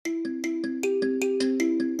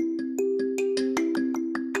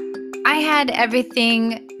had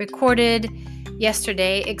everything recorded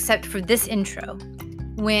yesterday except for this intro,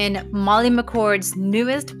 when Molly McCord's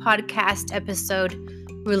newest podcast episode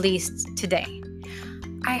released today.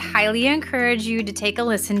 I highly encourage you to take a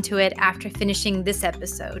listen to it after finishing this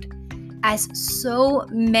episode, as so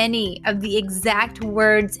many of the exact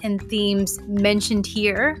words and themes mentioned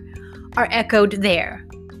here are echoed there.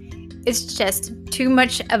 It's just too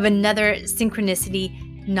much of another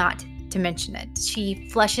synchronicity not to mention it. She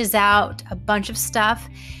fleshes out a bunch of stuff,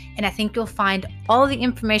 and I think you'll find all the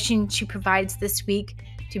information she provides this week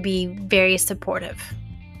to be very supportive.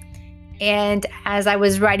 And as I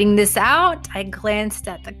was writing this out, I glanced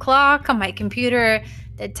at the clock on my computer.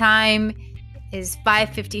 The time is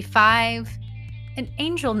 5:55, an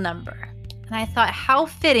angel number. And I thought, how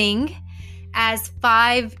fitting, as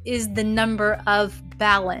 5 is the number of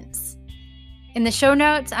balance. In the show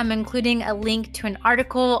notes, I'm including a link to an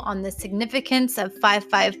article on the significance of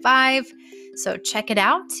 555, so check it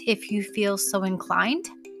out if you feel so inclined.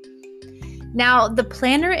 Now, the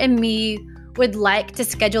planner and me would like to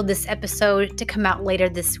schedule this episode to come out later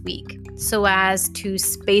this week, so as to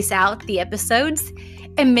space out the episodes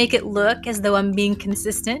and make it look as though I'm being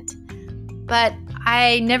consistent. But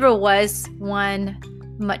I never was one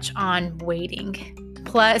much on waiting.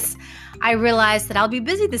 Plus, I realized that I'll be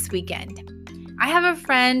busy this weekend. I have a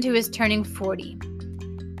friend who is turning 40.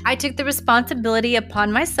 I took the responsibility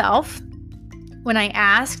upon myself when I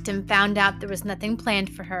asked and found out there was nothing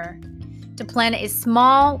planned for her, to plan a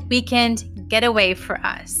small weekend getaway for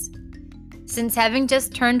us. Since having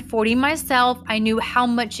just turned 40 myself, I knew how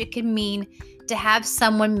much it could mean to have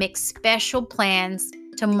someone make special plans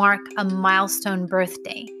to mark a milestone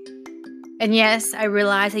birthday. And yes, I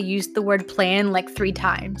realize I used the word plan like 3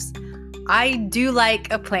 times. I do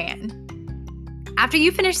like a plan. After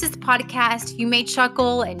you finish this podcast, you may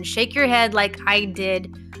chuckle and shake your head like I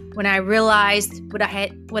did when I realized what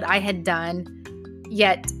I had done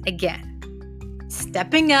yet again.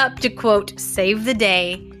 Stepping up to, quote, save the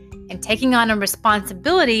day and taking on a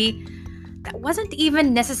responsibility that wasn't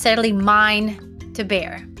even necessarily mine to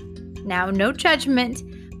bear. Now, no judgment,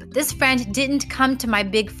 but this friend didn't come to my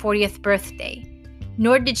big 40th birthday,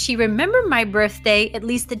 nor did she remember my birthday at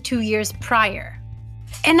least the 2 years prior.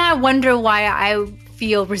 And I wonder why I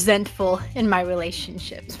feel resentful in my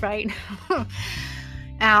relationships, right?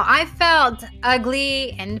 Now, I felt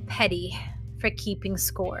ugly and petty for keeping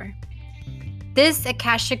score. This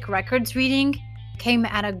Akashic Records reading came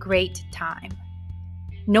at a great time.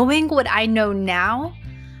 Knowing what I know now,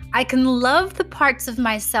 I can love the parts of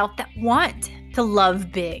myself that want to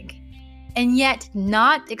love big and yet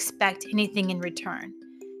not expect anything in return.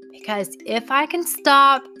 Because if I can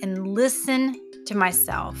stop and listen to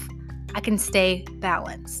myself, I can stay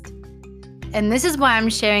balanced. And this is why I'm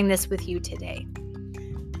sharing this with you today.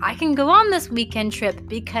 I can go on this weekend trip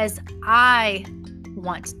because I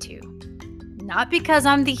want to. Not because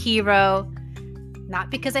I'm the hero, not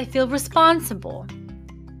because I feel responsible.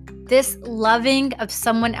 This loving of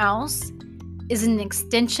someone else is an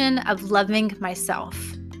extension of loving myself,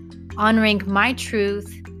 honoring my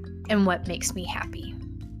truth and what makes me happy.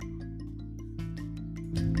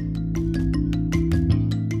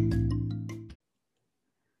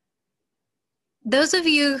 Those of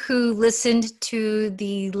you who listened to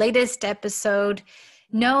the latest episode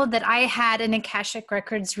know that I had an Akashic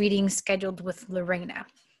Records reading scheduled with Lorena.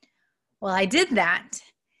 Well, I did that.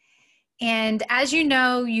 And as you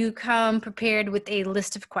know, you come prepared with a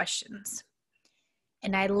list of questions.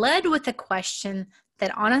 And I led with a question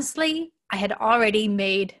that honestly, I had already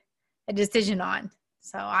made a decision on.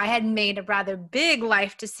 So I had made a rather big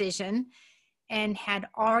life decision and had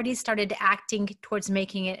already started acting towards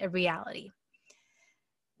making it a reality.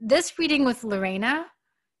 This reading with Lorena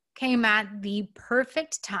came at the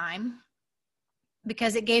perfect time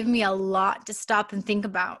because it gave me a lot to stop and think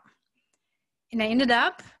about. And I ended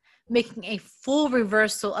up making a full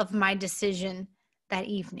reversal of my decision that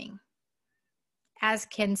evening. As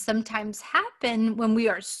can sometimes happen when we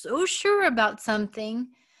are so sure about something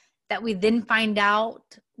that we then find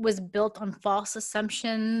out was built on false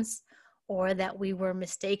assumptions or that we were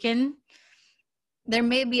mistaken. There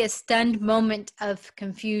may be a stunned moment of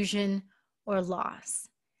confusion or loss.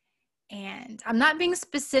 And I'm not being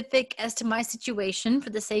specific as to my situation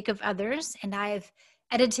for the sake of others, and I've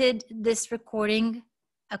edited this recording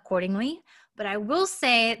accordingly, but I will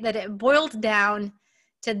say that it boiled down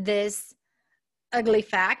to this ugly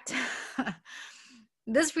fact.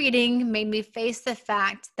 This reading made me face the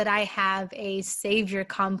fact that I have a savior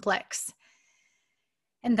complex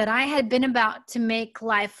and that I had been about to make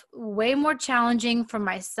life way more challenging for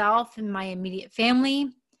myself and my immediate family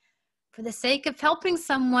for the sake of helping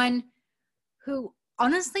someone who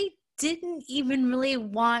honestly didn't even really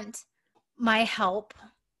want my help,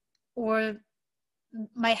 or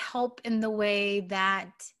my help in the way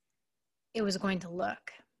that it was going to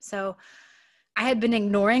look. So I had been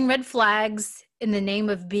ignoring red flags in the name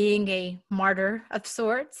of being a martyr of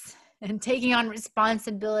sorts and taking on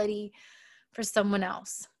responsibility for someone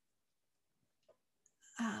else.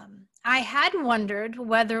 I had wondered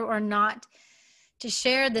whether or not to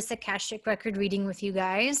share this Akashic record reading with you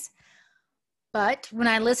guys, but when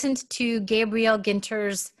I listened to Gabrielle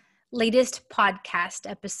Ginter's latest podcast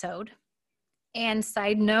episode, and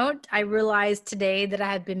side note, I realized today that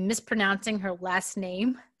I have been mispronouncing her last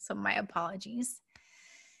name, so my apologies.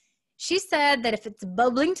 She said that if it's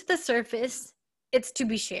bubbling to the surface, it's to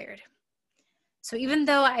be shared. So even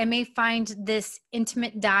though I may find this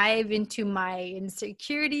intimate dive into my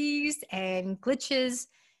insecurities and glitches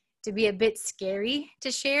to be a bit scary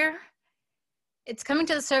to share, it's coming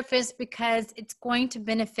to the surface because it's going to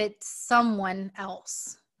benefit someone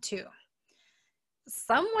else too.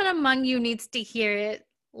 Someone among you needs to hear it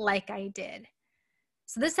like I did.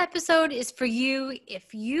 So this episode is for you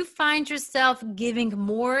if you find yourself giving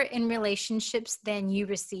more in relationships than you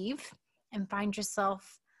receive and find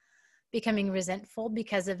yourself becoming resentful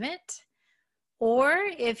because of it, or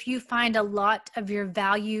if you find a lot of your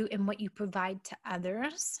value in what you provide to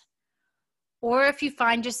others, or if you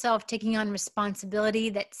find yourself taking on responsibility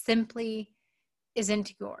that simply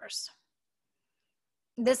isn't yours.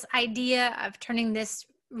 This idea of turning this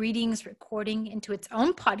readings recording into its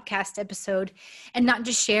own podcast episode and not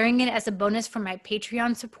just sharing it as a bonus for my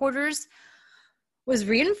Patreon supporters was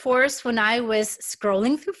reinforced when I was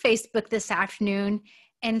scrolling through Facebook this afternoon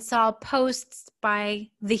and saw posts by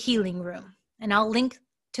The Healing Room. And I'll link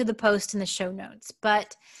to the post in the show notes.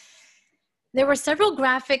 But there were several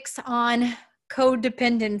graphics on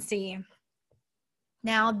codependency.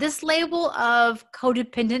 Now, this label of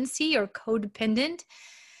codependency or codependent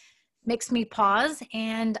makes me pause,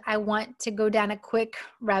 and I want to go down a quick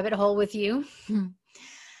rabbit hole with you.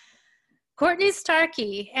 Courtney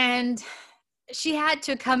Starkey, and she had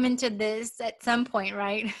to come into this at some point,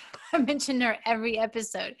 right? I mention her every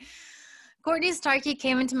episode. Courtney Starkey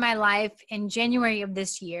came into my life in January of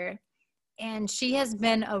this year, and she has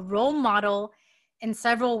been a role model in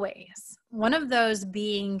several ways. One of those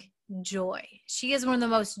being joy. She is one of the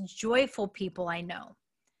most joyful people I know.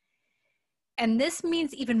 And this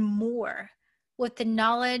means even more with the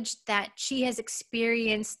knowledge that she has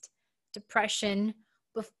experienced depression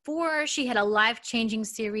before she had a life-changing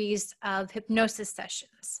series of hypnosis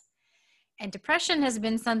sessions. And depression has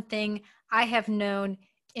been something I have known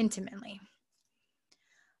intimately.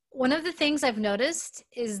 One of the things I've noticed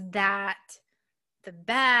is that the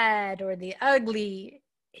bad or the ugly,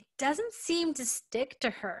 it doesn't seem to stick to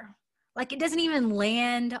her. Like it doesn't even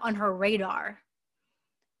land on her radar.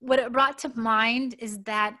 What it brought to mind is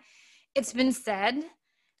that it's been said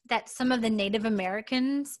that some of the Native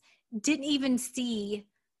Americans didn't even see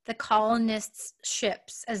the colonists'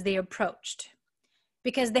 ships as they approached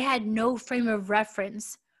because they had no frame of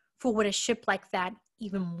reference for what a ship like that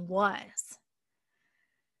even was.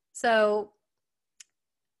 So,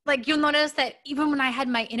 like, you'll notice that even when I had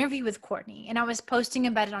my interview with Courtney and I was posting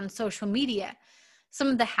about it on social media, some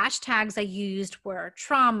of the hashtags I used were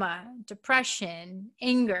trauma, depression,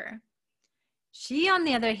 anger. She, on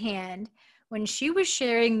the other hand, when she was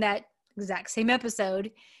sharing that exact same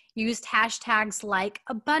episode, used hashtags like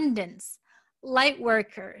abundance, light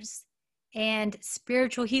workers, and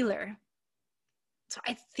spiritual healer. So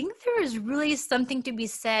I think there is really something to be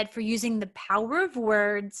said for using the power of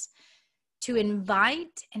words to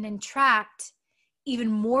invite and attract even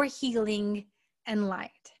more healing and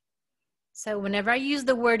light. So whenever I use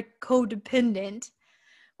the word codependent,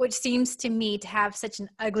 which seems to me to have such an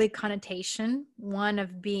ugly connotation, one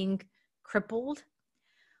of being crippled,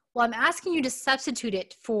 well, I'm asking you to substitute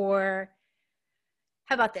it for,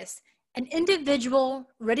 how about this? An individual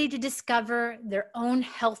ready to discover their own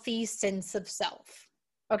healthy sense of self.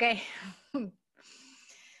 Okay?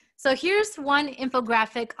 So here's one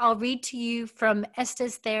infographic I'll read to you from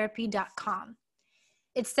estestherapy.com.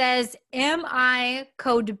 It says, "Am I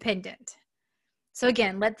codependent?" So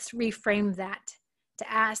again, let's reframe that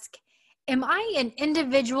to ask, am I an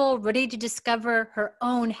individual ready to discover her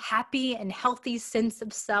own happy and healthy sense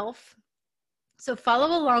of self? So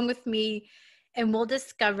follow along with me and we'll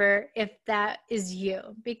discover if that is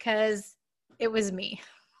you, because it was me.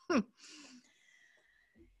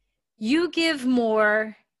 You give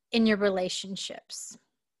more in your relationships.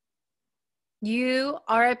 You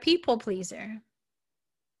are a people pleaser.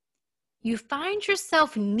 You find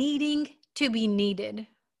yourself needing to be needed.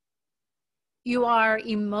 You are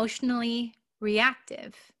emotionally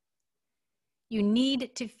reactive. You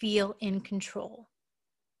need to feel in control.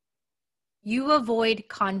 You avoid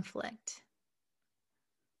conflict.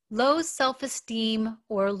 Low self-esteem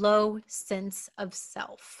or low sense of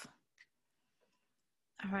self.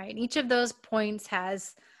 All right, each of those points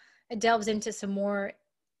delves into some more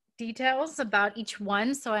details about each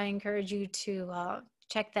one, so I encourage you to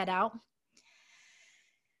check that out.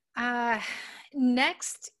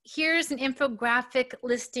 Next, here's an infographic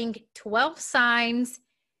listing 12 signs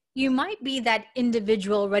you might be that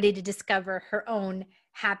individual ready to discover her own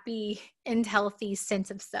happy and healthy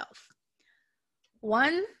sense of self.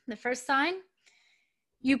 1, the first sign,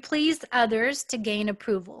 you please others to gain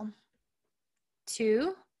approval.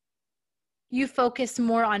 2, you focus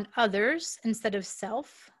more on others instead of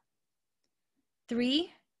self.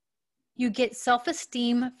 3, you get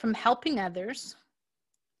self-esteem from helping others.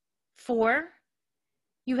 4,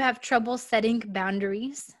 you have trouble setting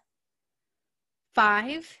boundaries.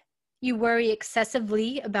 5, you worry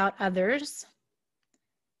excessively about others.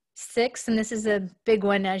 6, and this is a big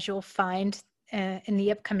one as you'll find in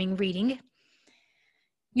the upcoming reading,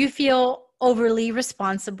 you feel overly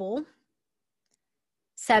responsible.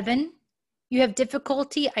 7, you have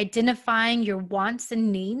difficulty identifying your wants and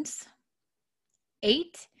needs.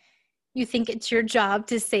 8, you think it's your job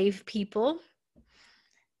to save people.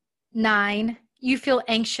 9, you feel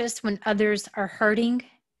anxious when others are hurting.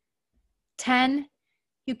 10,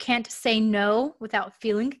 you can't say no without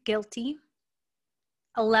feeling guilty.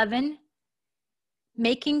 11,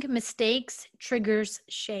 making mistakes triggers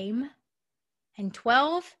shame. And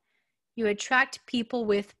 12, you attract people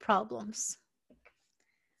with problems.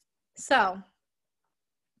 So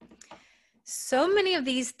many of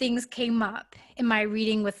these things came up in my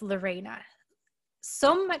reading with Lorena.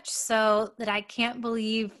 So much so that I can't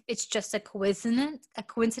believe it's just a coincidence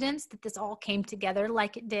that this all came together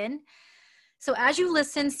like it did. So as you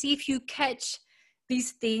listen, see if you catch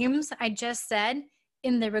these themes I just said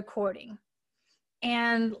in the recording.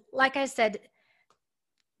 And like I said,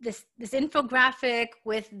 this infographic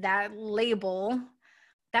with that label,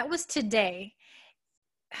 that was today.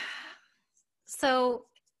 So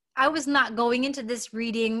I was not going into this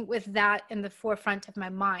reading with that in the forefront of my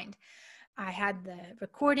mind. I had the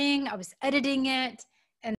recording, I was editing it,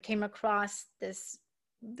 and came across this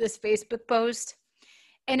Facebook post,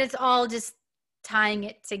 and it's all just tying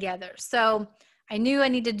it together. So I knew I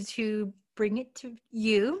needed to bring it to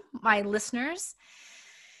you, my listeners,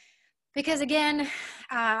 because again,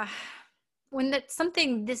 when it's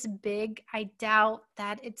something this big, I doubt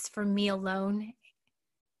that it's for me alone.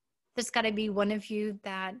 There's got to be one of you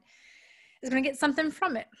that is going to get something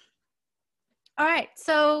from it. All right,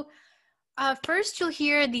 so first you'll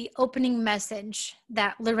hear the opening message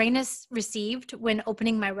that Lorena received when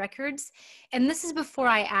opening my records, and this is before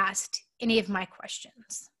I asked any of my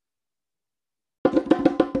questions.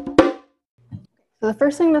 So the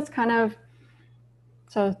first thing that's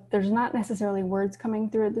so there's not necessarily words coming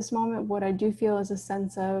through at this moment. What I do feel is a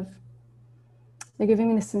sense of, they're giving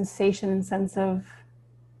me the sensation and sense of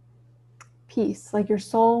peace. Like your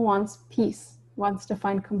soul wants peace, wants to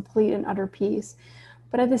find complete and utter peace.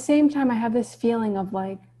 But at the same time, I have this feeling of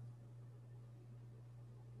like,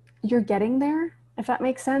 you're getting there, if that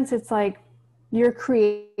makes sense. It's like you're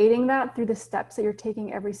creating that through the steps that you're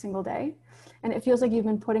taking every single day. And it feels like you've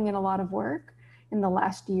been putting in a lot of work in the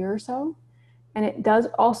last year or so. And it does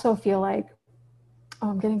also feel like, oh,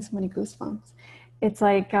 I'm getting so many goosebumps. It's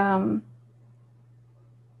like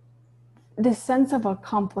this sense of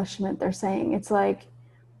accomplishment, they're saying. It's like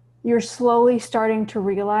you're slowly starting to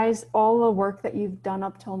realize all the work that you've done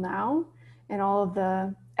up till now and all of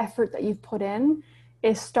the effort that you've put in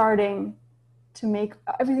is starting to make,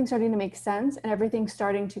 everything's starting to make sense, and everything's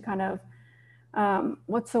starting to kind of,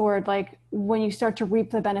 what's the word? Like when you start to reap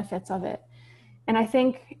the benefits of it. And I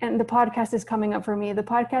think, and the podcast is coming up for me, the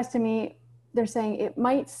podcast to me, they're saying it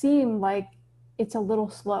might seem like it's a little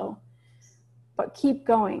slow, but keep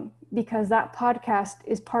going, because that podcast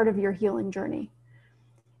is part of your healing journey.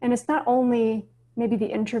 And it's not only maybe the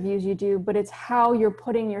interviews you do, but it's how you're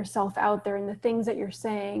putting yourself out there and the things that you're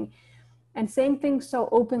saying, and saying things so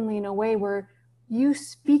openly in a way where you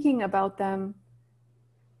speaking about them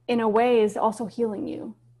in a way is also healing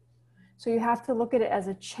you. So you have to look at it as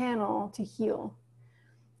a channel to heal.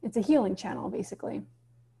 It's a healing channel, basically.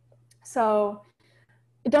 So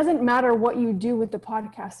it doesn't matter what you do with the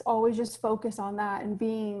podcast, always just focus on that and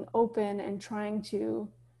being open and trying to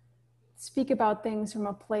speak about things from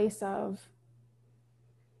a place of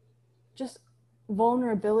just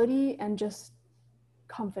vulnerability and just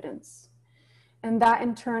confidence. And that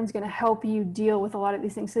in turn is going to help you deal with a lot of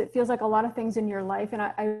these things. So it feels like a lot of things in your life. And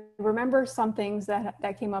I remember some things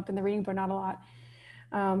that came up in the reading, but not a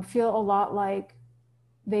lot, feel a lot like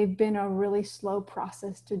they've been a really slow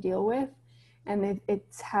process to deal with. And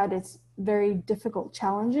it's had its very difficult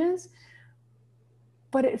challenges,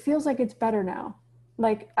 but it feels like it's better now.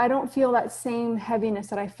 Like, I don't feel that same heaviness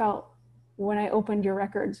that I felt when I opened your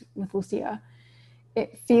records with Lucia.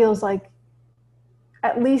 It feels like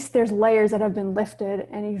at least there's layers that have been lifted,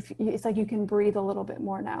 and it's like you can breathe a little bit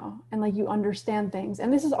more now, and like you understand things.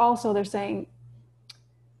 And this is also, they're saying,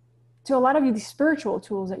 to a lot of you, these spiritual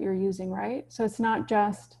tools that you're using, right? So it's not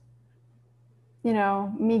just, you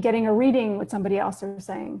know, me getting a reading with somebody else. They're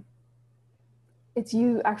saying it's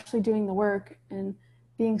you actually doing the work and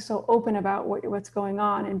being so open about what's going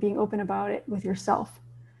on and being open about it with yourself.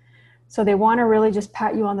 So they want to really just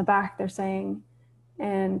pat you on the back, they're saying,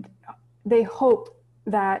 and they hope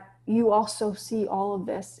that you also see all of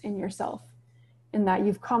this in yourself, and that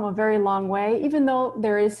you've come a very long way. Even though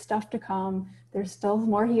there is stuff to come, there's still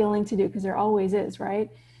more healing to do, because there always is, right?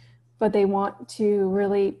 But they want to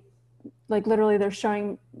really, like, literally they're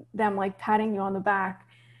showing them, like, patting you on the back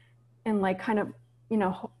and like kind of, you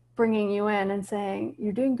know, bringing you in and saying,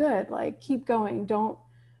 you're doing good, like, keep going, don't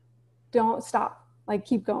stop, like,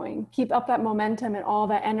 keep going, keep up that momentum and all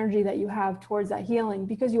that energy that you have towards that healing,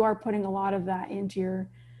 because you are putting a lot of that into your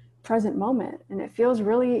present moment. And it feels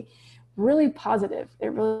really, really positive.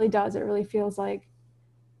 It really does. It really feels like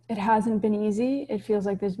it hasn't been easy. It feels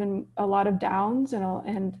like there's been a lot of downs,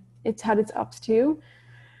 and it's had its ups too,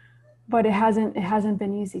 but it hasn't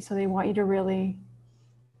been easy. So they want you to really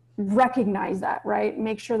recognize that, right?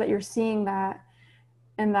 Make sure that you're seeing that,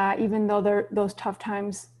 and that even though those tough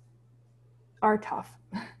times are tough,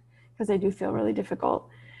 because they do feel really difficult,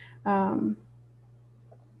 to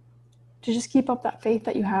just keep up that faith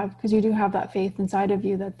that you have, because you do have that faith inside of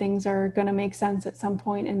you that things are going to make sense at some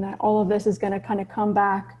point, and that all of this is going to kind of come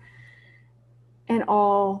back and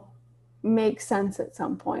all make sense at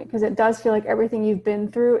some point. Because it does feel like everything you've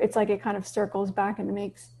been through, it's like it kind of circles back and it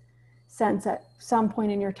makes sense at some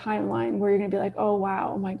point in your timeline, where you're going to be like, oh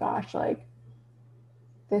wow, oh my gosh, like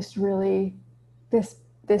this really, this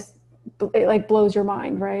it like blows your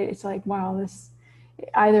mind, right? It's like, wow, this,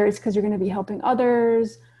 either it's because you're going to be helping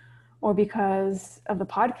others, or because of the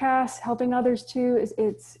podcast helping others too.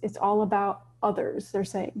 It's all about others, they're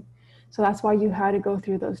saying. So that's why you had to go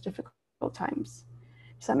through those difficult times.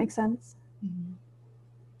 Does that make sense? Mm-hmm.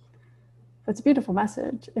 That's a beautiful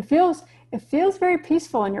message. It feels very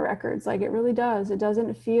peaceful in your records. Like, it really does. It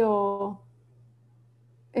doesn't feel,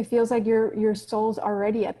 it feels like your soul's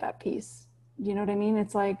already at that peace. You know what I mean?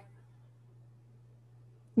 It's like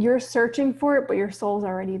you're searching for it, but your soul's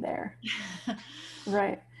already there.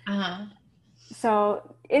 Right. Uh-huh.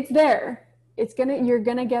 So it's there. You're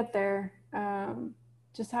gonna get there.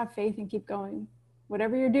 Just have faith and keep going.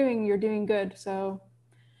 Whatever you're doing good. So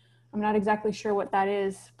I'm not exactly sure what that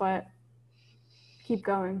is, but keep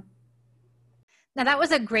going. Now, that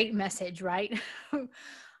was a great message, right?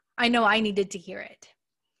 I know I needed to hear it.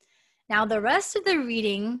 Now, the rest of the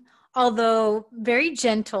reading, although very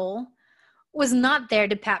gentle, was not there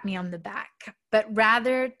to pat me on the back, but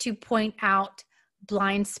rather to point out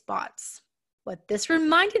blind spots. What this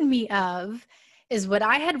reminded me of is what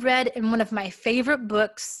I had read in one of my favorite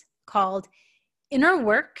books called Inner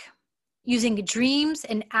Work: Using Dreams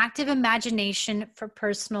and Active Imagination for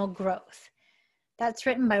Personal Growth. That's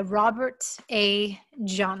written by Robert A.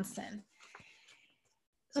 Johnson.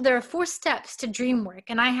 So there are 4 steps to dream work,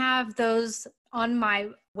 and I have those on my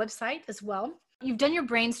website as well. You've done your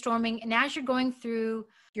brainstorming, and as you're going through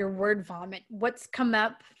your word vomit, what's come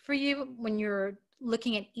up for you when you're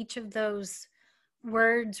looking at each of those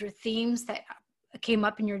words or themes that came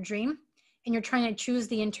up in your dream, and you're trying to choose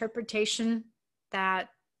the interpretation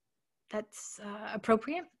that's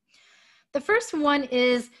appropriate? The first one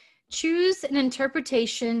is choose an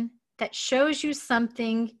interpretation that shows you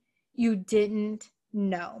something you didn't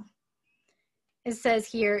know. It says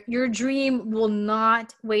here, your dream will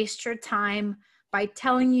not waste your time by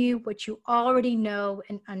telling you what you already know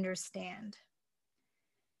and understand.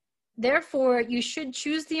 Therefore, you should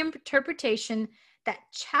choose the interpretation that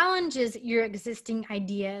challenges your existing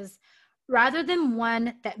ideas rather than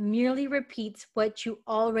one that merely repeats what you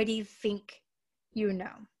already think you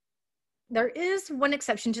know. There is one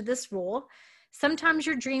exception to this rule. Sometimes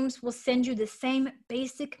your dreams will send you the same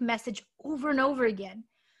basic message over and over again,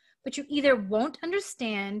 but you either won't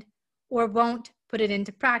understand or won't put it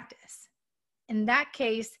into practice. In that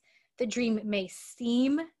case, the dream may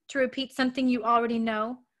seem to repeat something you already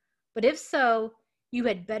know, but if so, you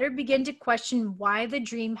had better begin to question why the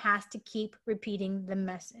dream has to keep repeating the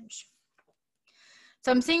message.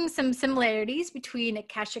 So I'm seeing some similarities between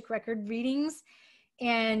Akashic record readings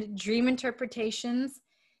and dream interpretations,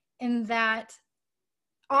 in that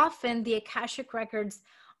often the Akashic records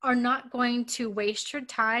are not going to waste your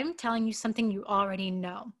time telling you something you already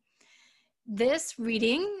know. This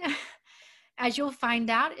reading, as you'll find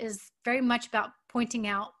out, is very much about pointing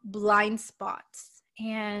out blind spots.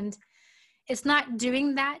 And it's not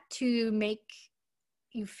doing that to make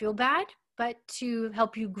you feel bad, but to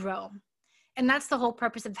help you grow. And that's the whole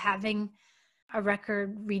purpose of having a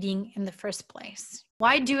record reading in the first place.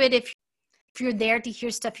 Why do it if you're there to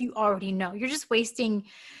hear stuff you already know? You're just wasting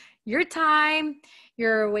your time.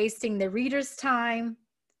 You're wasting the reader's time.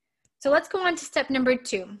 So let's go on to step number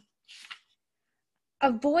 2.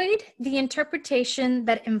 Avoid the interpretation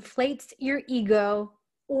that inflates your ego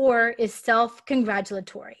or is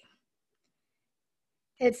self-congratulatory.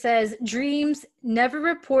 It says, dreams never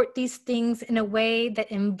report these things in a way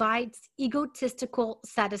that invites egotistical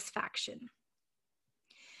satisfaction.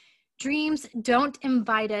 Dreams don't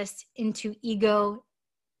invite us into ego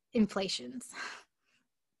inflations.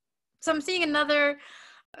 So I'm seeing another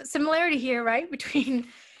similarity here, right, between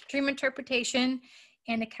dream interpretation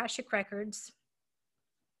and Akashic records,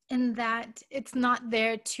 in that it's not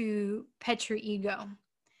there to pet your ego.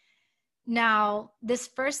 Now, this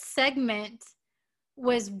first segment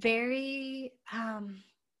was very,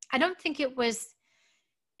 I don't think it was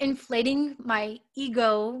inflating my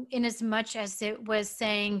ego in as much as it was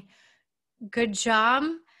saying, good job,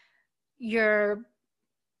 your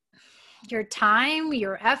time,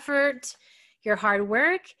 your effort, your hard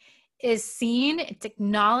work is seen, it's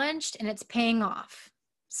acknowledged, and it's paying off.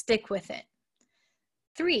 Stick with it.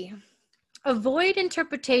 3, avoid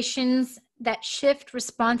interpretations that shift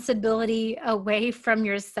responsibility away from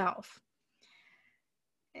yourself.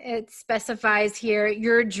 It specifies here,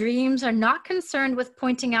 your dreams are not concerned with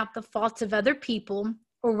pointing out the faults of other people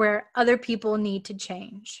or where other people need to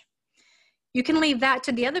change. You can leave that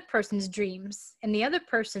to the other person's dreams and the other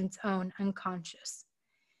person's own unconscious.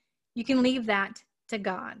 You can leave that to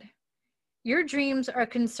God. Your dreams are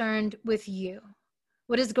concerned with you,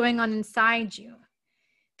 what is going on inside you,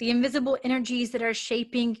 the invisible energies that are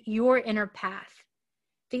shaping your inner path,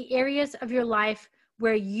 the areas of your life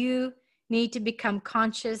where you need to become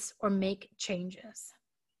conscious or make changes.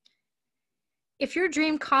 If your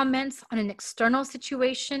dream comments on an external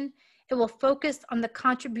situation, it will focus on the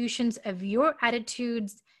contributions of your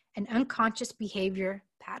attitudes and unconscious behavior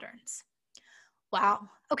patterns. Wow.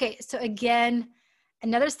 Okay, so again,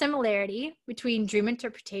 another similarity between dream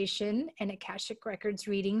interpretation and Akashic records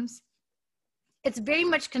readings. It's very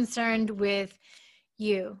much concerned with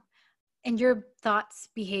you and your thoughts,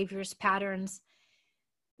 behaviors, patterns.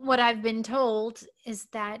 What I've been told is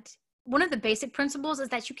that one of the basic principles is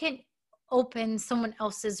that you can't open someone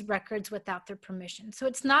else's records without their permission. So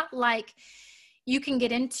it's not like you can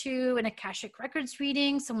get into an Akashic records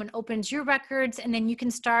reading, someone opens your records, and then you can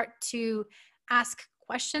start to ask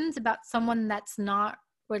questions about someone that's not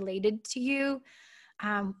related to you,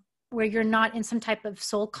 where you're not in some type of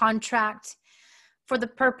soul contract for the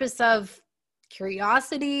purpose of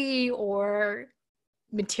curiosity or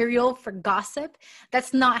material for gossip.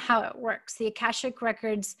 That's not how it works. The Akashic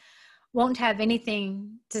records won't have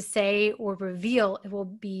anything to say or reveal. It will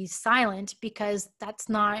be silent because that's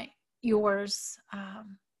not yours.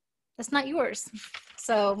 That's not yours.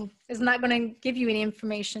 So it's not going to give you any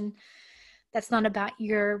information that's not about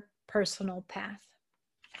your personal path.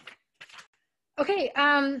 Okay,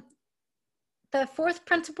 the 4th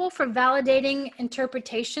principle for validating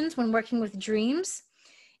interpretations when working with dreams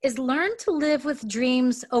is learn to live with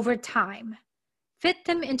dreams over time. Fit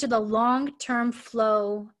them into the long-term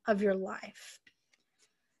flow of your life.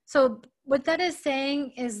 So what that is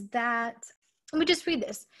saying is that, let me just read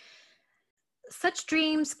this. Such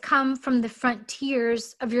dreams come from the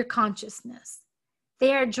frontiers of your consciousness.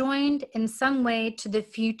 They are joined in some way to the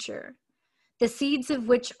future, the seeds of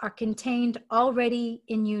which are contained already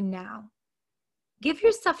in you now. Give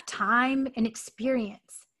yourself time and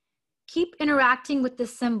experience. Keep interacting with the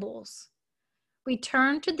symbols.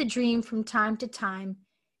 Return to the dream from time to time,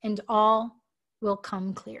 and all will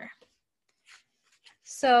come clear.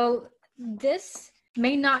 So this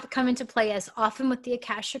may not come into play as often with the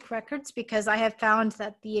Akashic records, because I have found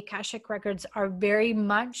that the Akashic records are very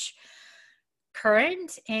much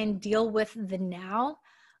current and deal with the now.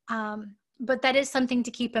 But that is something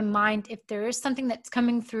to keep in mind. If there is something that's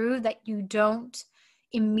coming through that you don't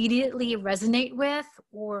immediately resonate with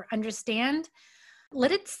or understand,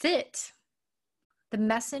 let it sit. The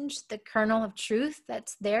message, the kernel of truth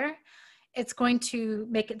that's there, it's going to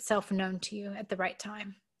make itself known to you at the right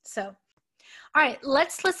time. So, all right,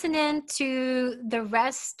 let's listen in to the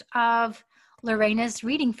rest of Lorena's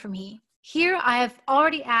reading for me. Here, I have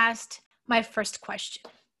already asked my first question.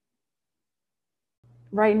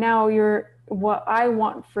 Right now, what I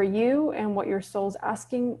want for you and what your soul's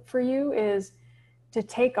asking for you is to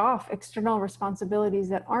take off external responsibilities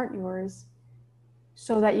that aren't yours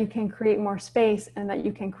so that you can create more space and that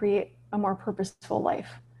you can create a more purposeful life.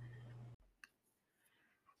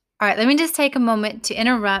 All right, let me just take a moment to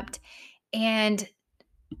interrupt and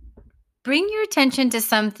bring your attention to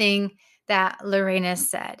something that Lorena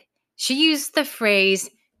said. She used the phrase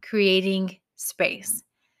creating space.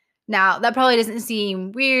 Now, that probably doesn't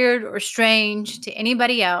seem weird or strange to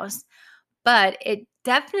anybody else, but it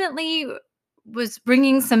definitely was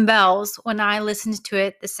ringing some bells when I listened to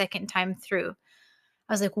it the second time through.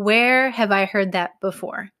 I was like, where have I heard that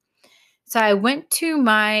before? So I went to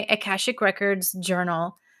my Akashic Records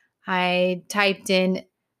journal. I typed in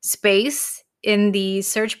space in the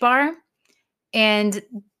search bar. And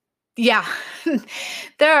yeah,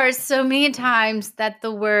 there are so many times that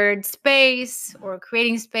the word space or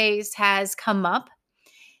creating space has come up.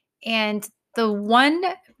 And the one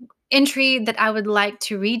entry that I would like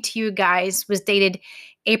to read to you guys was dated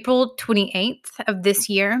April 28th of this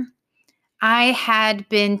year. I had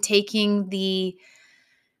been taking the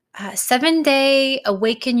 7-day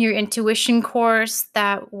Awaken Your Intuition course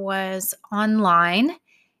that was online,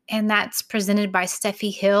 and that's presented by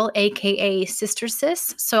Steffi Hill, aka Sister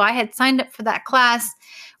Sis. So I had signed up for that class,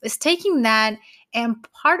 was taking that, and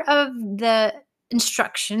part of the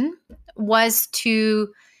instruction was to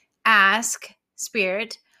ask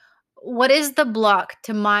Spirit, what is the block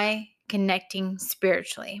to my connecting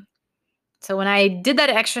spiritually? So when I did that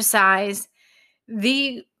exercise,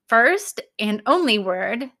 the first and only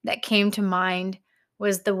word that came to mind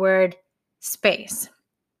was the word space.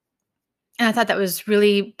 And I thought that was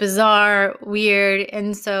really bizarre, weird.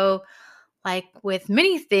 And so, like with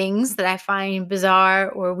many things that I find bizarre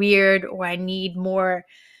or weird or I need more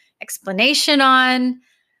explanation on,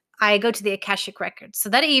 I go to the Akashic Records. So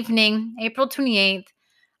that evening, April 28th,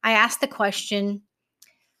 I asked the question,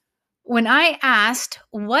 when I asked,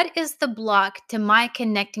 what is the block to my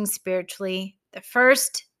connecting spiritually, the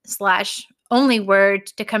first / only word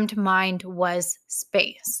to come to mind was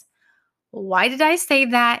space. Why did I say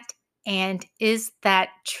that? And is that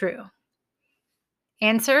true?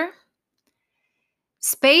 Answer: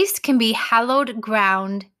 space can be hallowed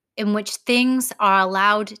ground in which things are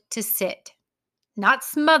allowed to sit, not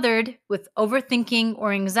smothered with overthinking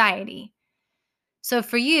or anxiety. So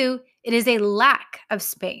for you, it is a lack of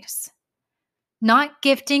space, not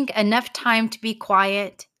gifting enough time to be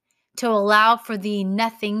quiet, to allow for the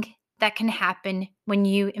nothing that can happen when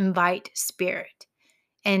you invite spirit.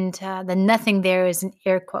 And the nothing there is in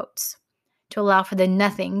air quotes, to allow for the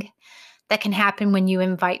nothing that can happen when you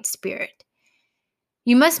invite spirit.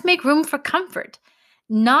 You must make room for comfort,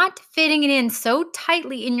 not fitting it in so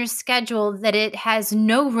tightly in your schedule that it has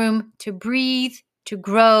no room to breathe, to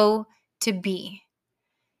grow, to be.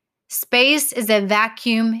 Space is a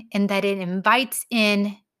vacuum in that it invites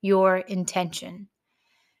in your intention.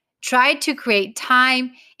 Try to create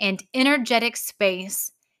time and energetic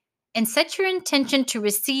space and set your intention to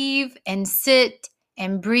receive and sit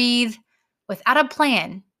and breathe without a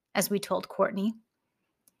plan, as we told Courtney.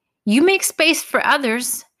 You make space for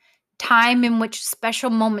others, time in which special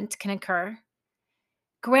moments can occur.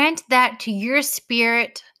 Grant that to your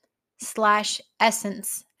spirit /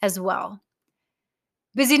 essence as well.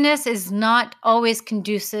 Busyness is not always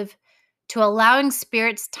conducive to allowing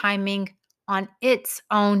spirit's timing on its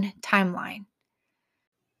own timeline.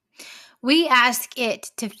 We ask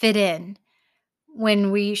it to fit in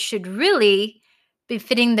when we should really be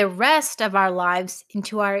fitting the rest of our lives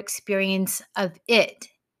into our experience of it,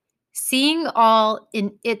 seeing all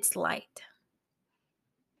in its light.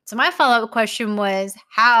 So my follow-up question was,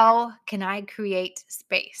 how can I create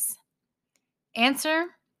space? Answer: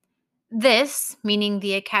 this, meaning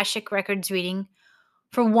the Akashic Records reading,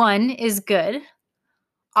 for one, is good.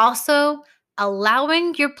 Also,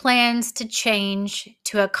 allowing your plans to change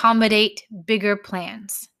to accommodate bigger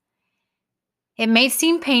plans. It may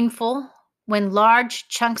seem painful when large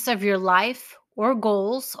chunks of your life or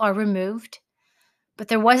goals are removed, but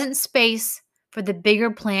there wasn't space for the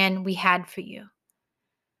bigger plan we had for you.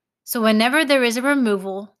 So whenever there is a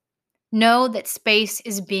removal, know that space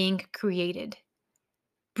is being created.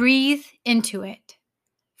 Breathe into it.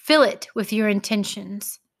 Fill it with your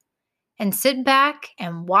intentions. And sit back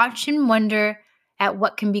and watch and wonder at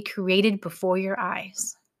what can be created before your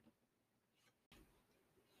eyes.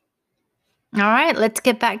 All right, let's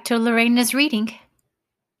get back to Lorena's reading.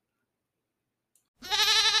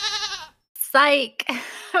 Psych!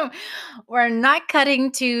 We're not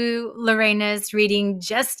cutting to Lorena's reading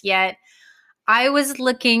just yet. I was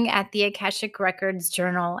looking at the Akashic Records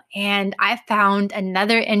journal and I found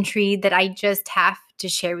another entry that I just have to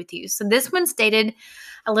share with you. So this one's dated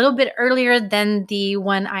a little bit earlier than the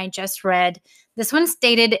one I just read. This one's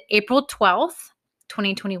dated April 12th,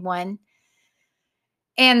 2021.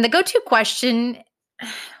 And the go-to question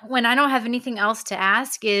when I don't have anything else to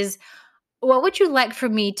ask is, what would you like for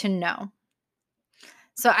me to know?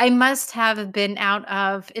 So I must have been out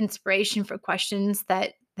of inspiration for questions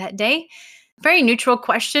that day. Very neutral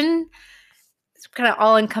question. It's kind of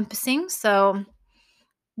all encompassing. So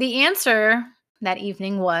the answer that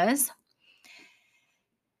evening was,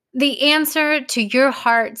 the answer to your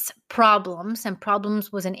heart's problems, and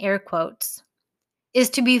problems was in air quotes, is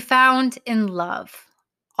to be found in love.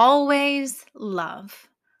 Always love.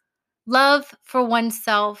 Love for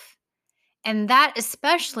oneself, and that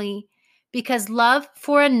especially because love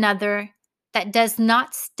for another that does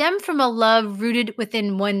not stem from a love rooted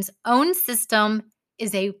within one's own system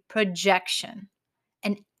is a projection,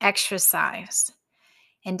 an exercise.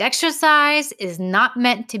 And exercise is not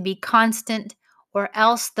meant to be constant, or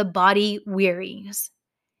else the body wearies.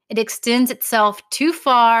 It extends itself too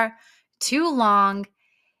far, too long,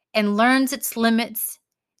 and learns its limits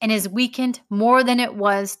and is weakened more than it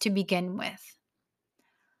was to begin with.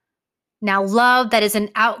 Now, love that is an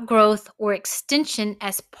outgrowth or extension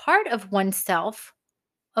as part of oneself,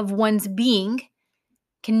 of one's being,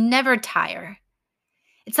 can never tire.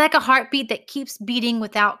 It's like a heartbeat that keeps beating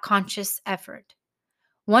without conscious effort.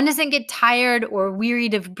 One doesn't get tired or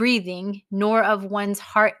wearied of breathing, nor of one's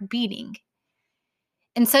heart beating.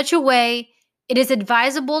 In such a way, it is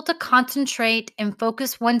advisable to concentrate and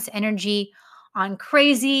focus one's energy on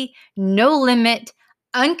crazy, no limit,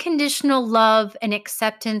 unconditional love and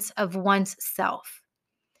acceptance of one's self.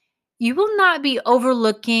 You will not be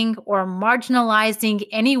overlooking or marginalizing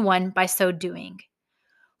anyone by so doing.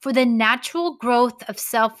 For the natural growth of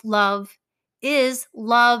self-love is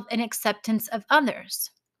love and acceptance of others.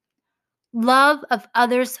 Love of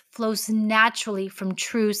others flows naturally from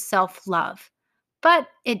true self-love, but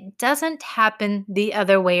it doesn't happen the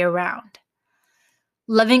other way around.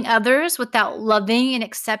 Loving others without loving and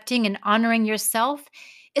accepting and honoring yourself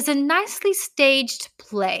is a nicely staged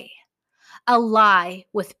play, a lie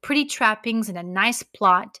with pretty trappings and a nice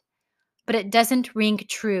plot, but it doesn't ring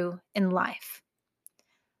true in life.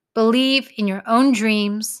 Believe in your own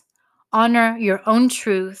dreams, honor your own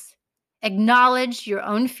truth, acknowledge your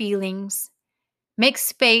own feelings, make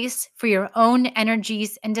space for your own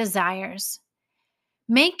energies and desires.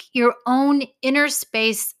 Make your own inner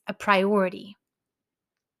space a priority,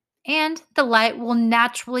 and the light will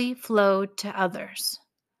naturally flow to others.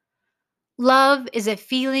 Love is a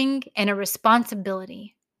feeling and a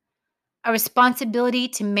responsibility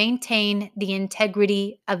to maintain the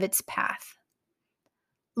integrity of its path.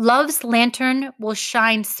 Love's lantern will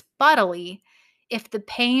shine spottily if the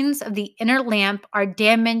panes of the inner lamp are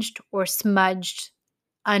damaged or smudged,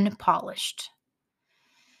 unpolished.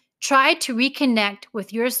 Try to reconnect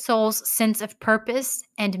with your soul's sense of purpose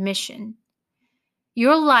and mission.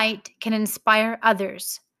 Your light can inspire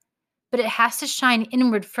others, but it has to shine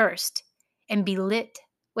inward first and be lit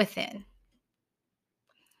within.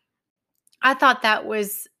 I thought that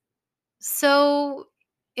was so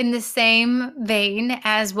in the same vein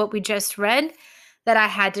as what we just read that I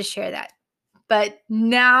had to share that. But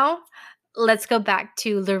now let's go back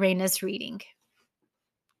to Lorena's reading.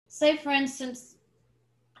 Say, for instance,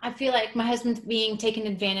 I feel like my husband's being taken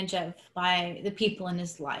advantage of by the people in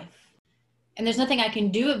his life. And there's nothing I can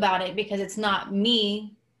do about it because it's not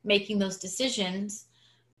me making those decisions.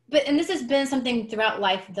 And this has been something throughout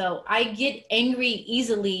life, though. I get angry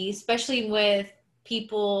easily, especially with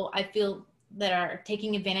people I feel that are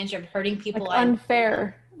taking advantage of, hurting people. Like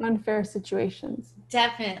unfair situations.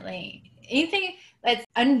 Definitely. Anything that's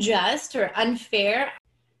unjust or unfair,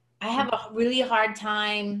 I have a really hard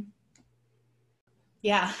time.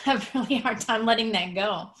 Yeah, I have a really hard time letting that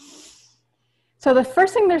go. So the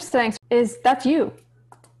first thing they're saying is that's you.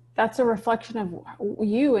 That's a reflection of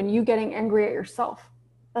you and you getting angry at yourself.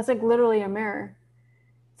 That's like literally a mirror.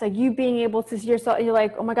 It's like you being able to see yourself. You're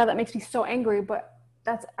like, oh my God, that makes me so angry. But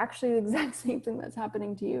that's actually the exact same thing that's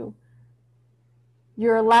happening to you.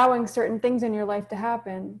 You're allowing certain things in your life to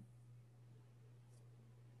happen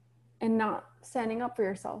and not standing up for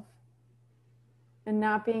yourself and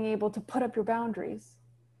not being able to put up your boundaries.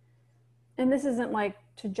 And this isn't like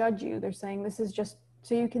to judge you. They're saying this is just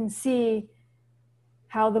so you can see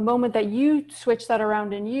how the moment that you switch that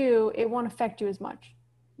around in you, it won't affect you as much.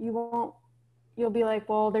 You'll be like,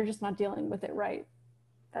 well, they're just not dealing with it right.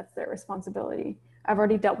 That's their responsibility. I've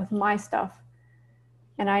already dealt with my stuff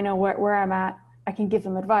and I know where I'm at. I can give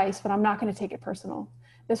them advice, but I'm not going to take it personal.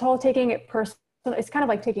 This whole taking it personal, it's kind of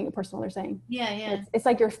like taking it personal, they're saying. Yeah. It's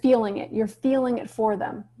like you're feeling it. You're feeling it for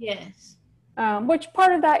them. Yes. Which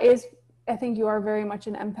part of that is, I think you are very much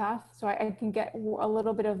an empath. So I can get a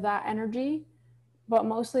little bit of that energy, but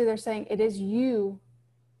mostly they're saying it is you.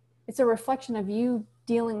 It's a reflection of you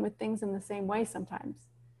dealing with things in the same way sometimes.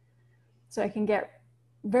 So it can get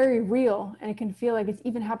very real and it can feel like it's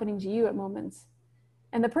even happening to you at moments.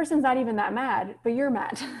 And the person's not even that mad, but you're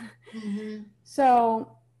mad. Mm-hmm.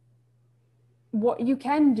 So what you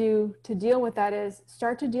can do to deal with that is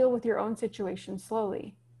start to deal with your own situation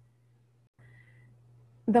slowly.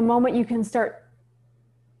 The moment you can start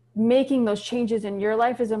making those changes in your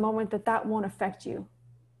life is a moment that won't affect you.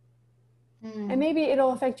 And maybe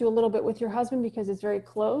it'll affect you a little bit with your husband because it's very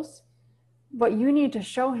close, but you need to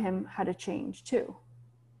show him how to change too.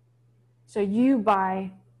 So you,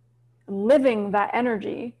 by living that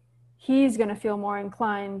energy, he's going to feel more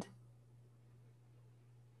inclined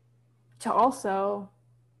to also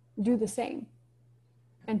do the same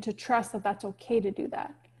and to trust that that's okay to do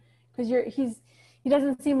that. Because he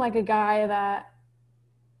doesn't seem like a guy that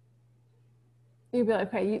you'd be like,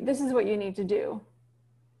 okay, this is what you need to do.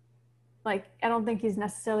 Like, I don't think he's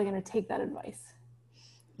necessarily going to take that advice.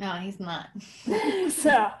 No, he's not.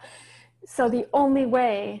 So the only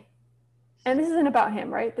way, and this isn't about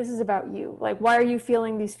him, right? This is about you. Like, why are you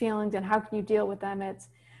feeling these feelings and how can you deal with them? It's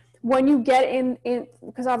when you get in,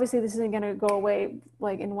 because obviously this isn't going to go away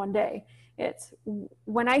like in one day. It's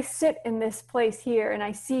when I sit in this place here and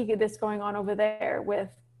I see this going on over there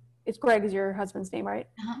it's Greg is your husband's name, right?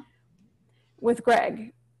 Uh-huh. With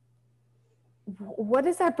Greg. What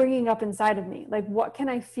is that bringing up inside of me? Like, what can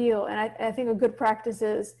I feel? And I think a good practice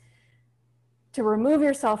is to remove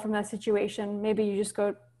yourself from that situation. Maybe you just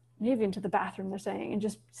go maybe into the bathroom, they're saying, and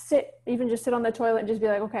just sit on the toilet and just be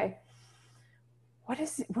like, okay, what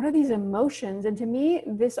are these emotions? And to me,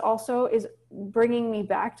 this also is bringing me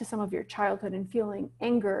back to some of your childhood and feeling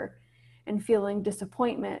anger and feeling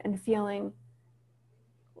disappointment and feeling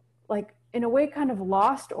like, in a way, kind of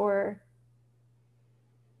lost or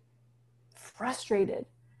frustrated.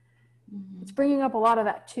 Mm-hmm. It's bringing up a lot of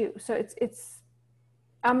that too. So it's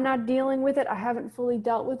I'm not dealing with it. I haven't fully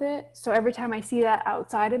dealt with it. So every time I see that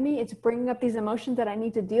outside of me, it's bringing up these emotions that I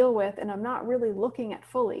need to deal with, and I'm not really looking at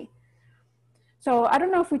fully. So I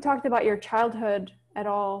don't know if we talked about your childhood at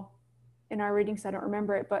all in our readings. I don't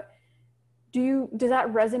remember it, but does that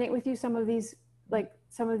resonate with you? Some of these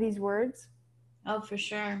words? Oh, for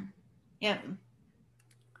sure. Yep.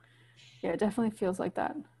 Yeah, it definitely feels like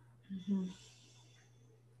that. Mm-hmm.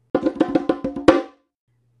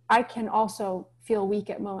 I can also feel weak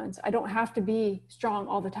at moments. I don't have to be strong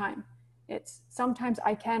all the time. It's sometimes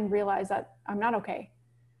I can realize that I'm not okay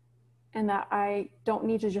and that I don't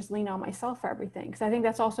need to just lean on myself for everything. Because I think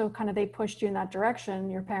that's also kind of, they pushed you in that direction,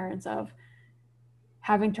 your parents, of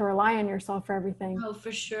having to rely on yourself for everything. Oh,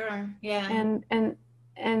 for sure. Yeah.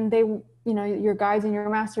 And they, you know, your guides and your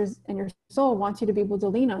masters and your soul wants you to be able to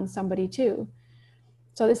lean on somebody too.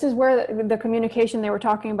 So this is where the communication they were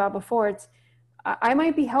talking about before, it's, I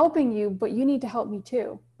might be helping you, but you need to help me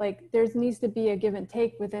too. Like, there needs to be a give and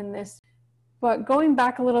take within this. But going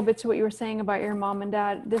back a little bit to what you were saying about your mom and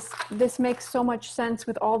dad, this makes so much sense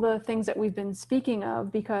with all the things that we've been speaking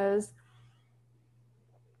of, because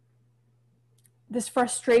this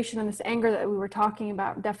frustration and this anger that we were talking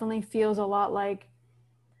about definitely feels a lot like,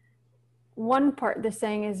 one part this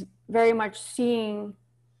saying is very much seeing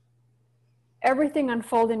everything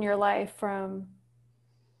unfold in your life from,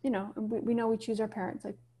 you know, we know we choose our parents,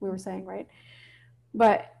 like we were saying, right?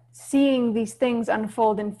 But seeing these things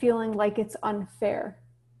unfold and feeling like it's unfair,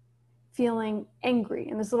 feeling angry.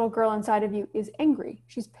 And this little girl inside of you is angry.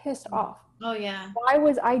 She's pissed off. Oh, yeah. Why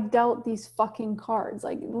was I dealt these fucking cards?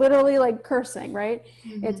 Like, literally, like, cursing, right?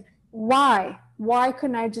 Mm-hmm. It's why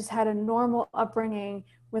couldn't I just had a normal upbringing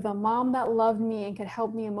with a mom that loved me and could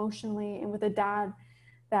help me emotionally, and with a dad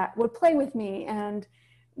that would play with me and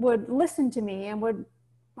would listen to me and would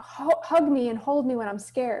hug me and hold me when I'm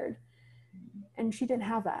scared. And she didn't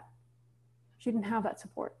have that. She didn't have that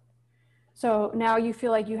support. So now you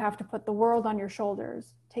feel like you have to put the world on your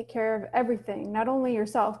shoulders, take care of everything, not only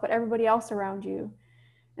yourself, but everybody else around you.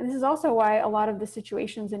 And this is also why a lot of the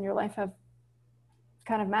situations in your life have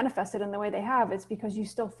kind of manifested in the way they have. It's because you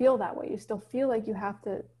still feel that way. You still feel like you have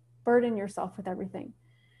to burden yourself with everything.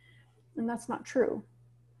 And that's not true.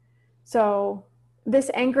 So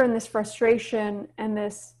this anger and this frustration and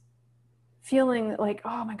this feeling like,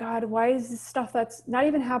 oh my God, why is this stuff that's not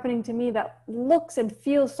even happening to me that looks and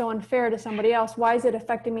feels so unfair to somebody else? Why is it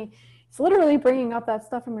affecting me? It's literally bringing up that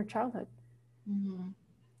stuff from your childhood. Mm-hmm.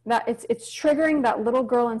 That it's triggering that little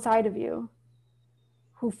girl inside of you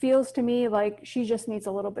who feels to me like she just needs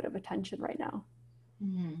a little bit of attention right now.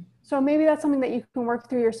 Mm-hmm. So maybe that's something that you can work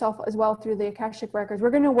through yourself as well through the Akashic Records. We're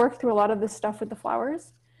going to work through a lot of this stuff with the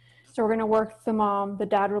flowers. So we're going to work the mom, the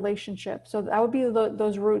dad relationship. So that would be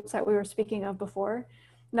those roots that we were speaking of before.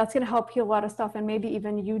 And that's going to help heal a lot of stuff, and maybe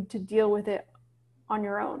even you to deal with it on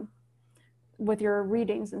your own with your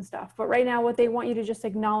readings and stuff. But right now, what they want you to just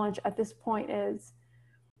acknowledge at this point is,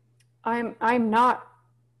 I'm not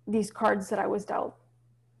these cards that I was dealt.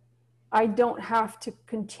 I don't have to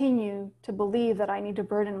continue to believe that I need to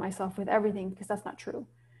burden myself with everything, because that's not true.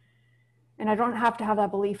 And I don't have to have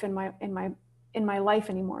that belief in my life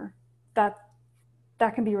anymore. That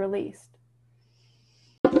can be released.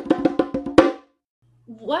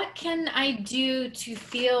 What can I do to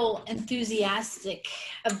feel enthusiastic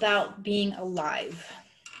about being alive?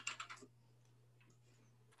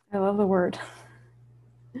 I love the word.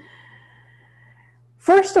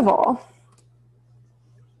 First of all,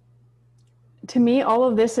 to me, all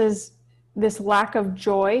of this is this lack of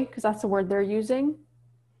joy, because that's the word they're using,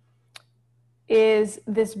 is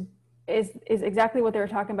exactly what they were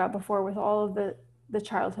talking about before with all of the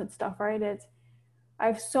childhood stuff, right? I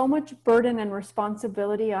have so much burden and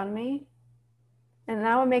responsibility on me. And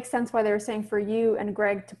now it makes sense why they were saying for you and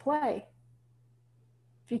Greg to play,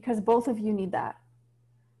 because both of you need that.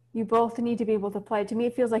 You both need to be able to play. To me,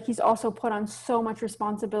 it feels like he's also put on so much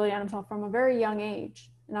responsibility on himself from a very young age,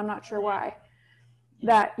 and I'm not sure why,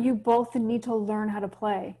 that you both need to learn how to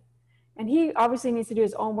play. And he obviously needs to do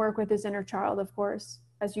his own work with his inner child, of course,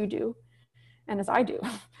 as you do, and as I do.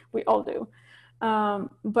 We all do.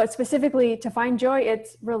 But specifically to find joy,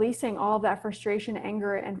 it's releasing all of that frustration,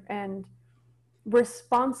 anger, and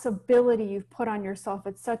responsibility you've put on yourself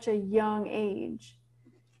at such a young age.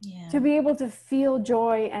 Yeah. To be able to feel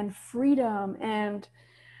joy and freedom, and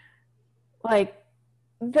like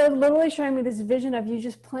they're literally showing me this vision of you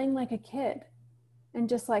just playing like a kid and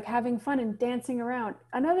just like having fun and dancing around.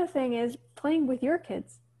 Another thing is playing with your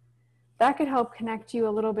kids. That could help connect you a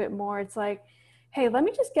little bit more. It's like, hey, let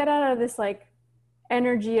me just get out of this like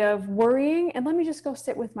energy of worrying, and let me just go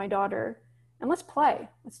sit with my daughter and let's play.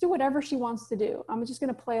 Let's do whatever she wants to do. I'm just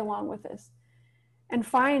going to play along with this. And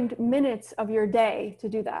find minutes of your day to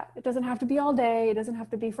do that. It doesn't have to be all day. It doesn't have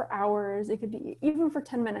to be for hours. It could be even for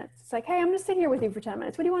 10 minutes. It's like, hey, I'm going to sit here with you for 10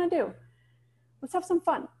 minutes. What do you want to do? Let's have some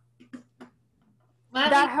fun.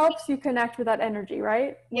 That helps you connect with that energy,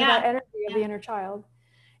 right? Yeah. With that energy of the inner child.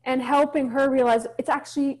 And helping her realize it's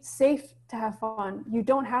actually safe to have fun. You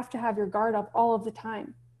don't have to have your guard up all of the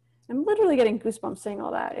time. I'm literally getting goosebumps saying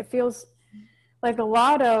all that. It feels like a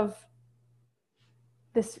lot of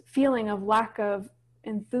this feeling of lack of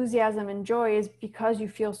enthusiasm and joy is because you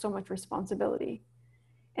feel so much responsibility.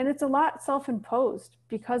 And it's a lot self-imposed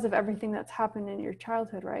because of everything that's happened in your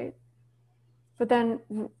childhood, right? But then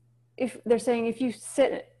if they're saying, if you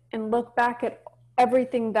sit and look back at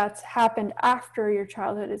everything that's happened after your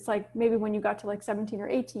childhood, it's like maybe when you got to like 17 or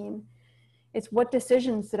 18, it's what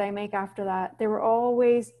decisions did I make after that? They were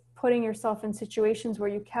always putting yourself in situations where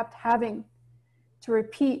you kept having to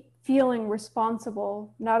repeat feeling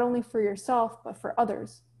responsible, not only for yourself, but for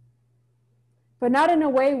others. But not in a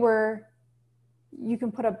way where you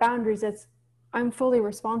can put up boundaries. It's, I'm fully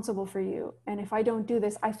responsible for you. And if I don't do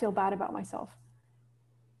this, I feel bad about myself.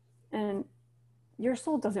 And your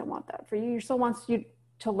soul doesn't want that for you. Your soul wants you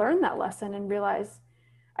to learn that lesson and realize,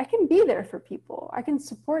 I can be there for people. I can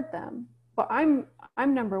support them, but I'm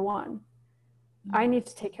number one. I need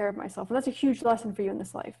to take care of myself. And that's a huge lesson for you in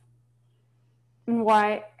this life. And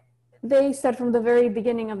why they said from the very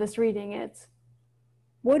beginning of this reading, it's,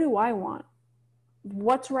 what do I want?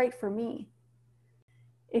 What's right for me?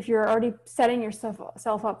 If you're already setting yourself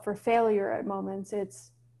up for failure at moments, it's,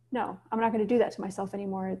 no, I'm not going to do that to myself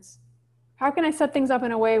anymore. It's, how can I set things up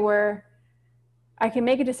in a way where I can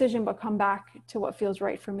make a decision but come back to what feels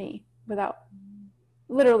right for me without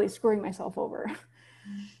literally screwing myself over?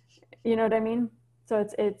 You know what I mean? So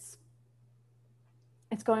it's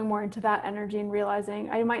going more into that energy and realizing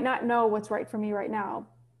I might not know what's right for me right now,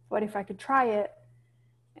 but if I could try it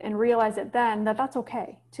and realize it then, that's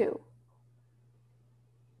okay too.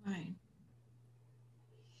 Right.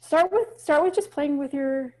 Start with just playing with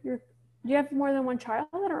your, do you have more than one child?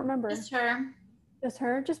 I don't remember. Just her. Just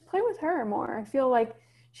her? Just play with her more. I feel like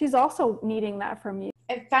she's also needing that from you.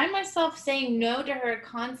 I find myself saying no to her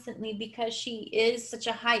constantly because she is such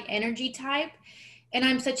a high energy type. And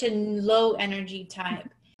I'm such a low energy type.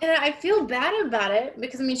 And I feel bad about it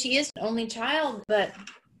because I mean she is an only child, but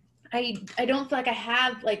I don't feel like I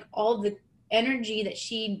have like all the energy that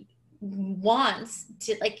she wants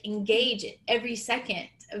to like engage every second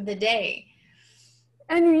of the day.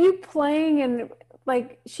 And are you playing and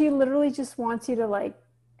like she literally just wants you to like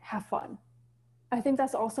have fun. I think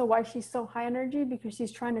that's also why she's so high energy, because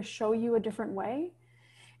she's trying to show you a different way.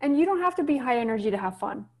 And you don't have to be high energy to have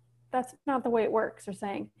fun. That's not the way it works, they're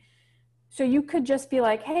saying. So you could just be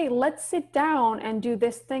like, hey, let's sit down and do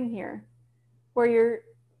this thing here, where you're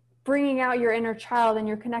bringing out your inner child and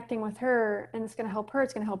you're connecting with her, and it's going to help her.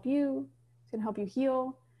 It's going to help you. It's going to help you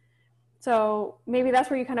heal. So maybe that's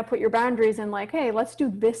where you kind of put your boundaries and like, hey, let's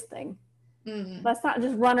do this thing. Mm-hmm. Let's not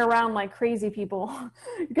just run around like crazy people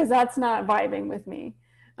because that's not vibing with me.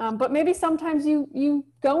 But maybe sometimes you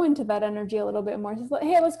go into that energy a little bit more. Just like,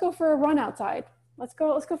 hey, let's go for a run outside. Let's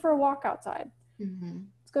go for a walk outside. Mm-hmm.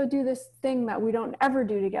 Let's go do this thing that we don't ever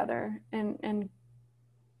do together. And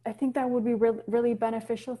I think that would be really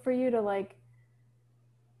beneficial for you to like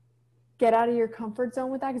get out of your comfort zone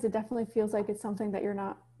with that, because it definitely feels like it's something that you're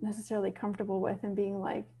not necessarily comfortable with, and being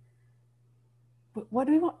like, what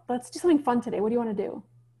do we want? Let's do something fun today. What do you want to do?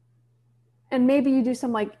 And maybe you do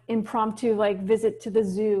some like impromptu like visit to the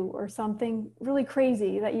zoo or something really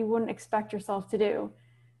crazy that you wouldn't expect yourself to do.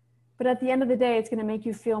 But at the end of the day, it's going to make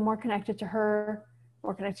you feel more connected to her,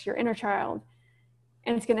 more connected to your inner child.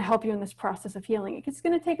 And it's going to help you in this process of healing. It's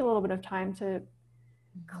going to take a little bit of time to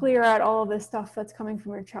clear out all of this stuff that's coming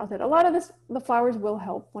from your childhood. A lot of this, the flowers will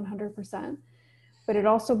help 100%. But it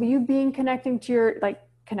also be you connecting to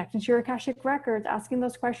your Akashic records, asking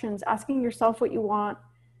those questions, asking yourself what you want,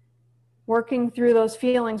 working through those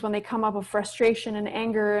feelings when they come up of frustration and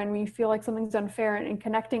anger, and when you feel like something's unfair, and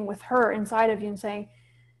connecting with her inside of you and saying,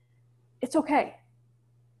 it's okay.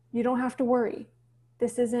 You don't have to worry.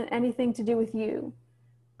 This isn't anything to do with you.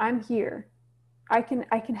 I'm here. I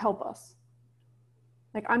can help us.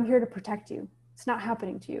 Like, I'm here to protect you. It's not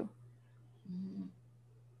happening to you. Mm-hmm.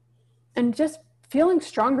 And just feeling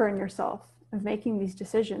stronger in yourself of making these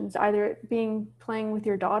decisions, either playing with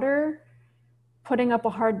your daughter, putting up a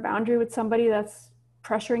hard boundary with somebody that's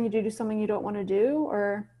pressuring you to do something you don't want to do,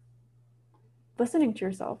 or listening to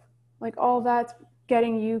yourself. Like, all that's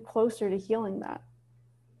getting you closer to healing that.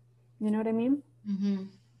 You know what I mean? Mm-hmm.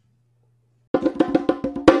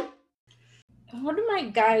 What do my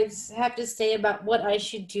guides have to say about what I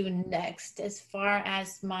should do next as far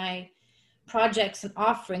as my projects and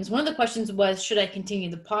offerings? One of the questions was, should I continue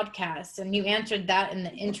the podcast? And you answered that in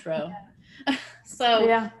the intro. Yeah. So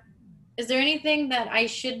yeah. Is there anything that I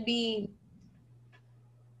should be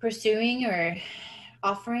pursuing or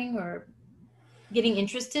offering or getting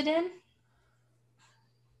interested in?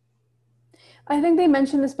 I think they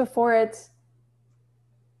mentioned this before. It's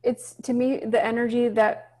to me, the energy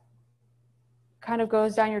that kind of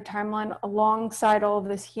goes down your timeline alongside all of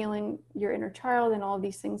this healing your inner child and all of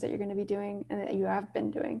these things that you're going to be doing and that you have been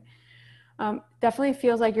doing. Definitely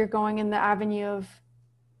feels like you're going in the avenue of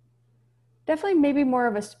definitely maybe more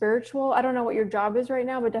of a spiritual, I don't know what your job is right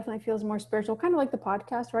now, but definitely feels more spiritual, kind of like the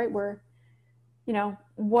podcast, right? Where, you know,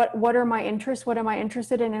 what are my interests? What am I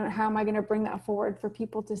interested in? And how am I going to bring that forward for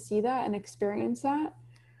people to see that and experience that?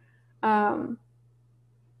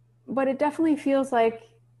 But it definitely feels like,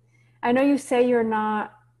 I know you say you're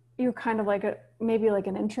kind of like maybe like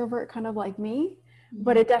an introvert, kind of like me, mm-hmm.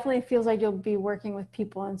 But it definitely feels like you'll be working with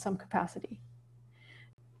people in some capacity.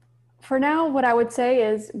 For now, what I would say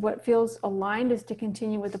is what feels aligned is to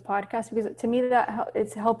continue with the podcast, because to me that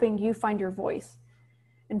it's helping you find your voice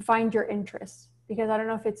and find your interests. Because I don't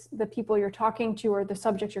know if it's the people you're talking to or the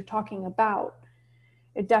subjects you're talking about.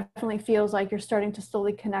 It definitely feels like you're starting to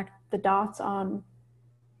slowly connect the dots on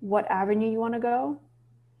what avenue you want to go.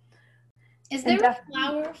 Is there a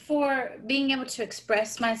flower for being able to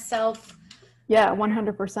express myself? Yeah,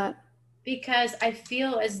 100%. Because I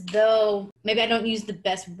feel as though maybe I don't use the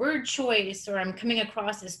best word choice, or I'm coming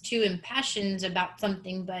across as too impassioned about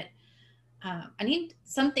something, but I need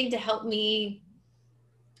something to help me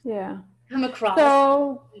come across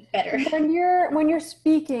better. When you're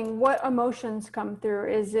speaking, what emotions come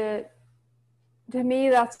through? Is it, to me,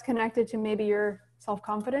 that's connected to maybe your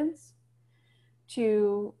self-confidence,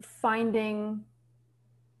 to finding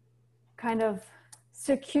kind of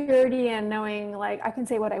security and knowing like I can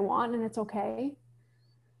say what I want and it's okay.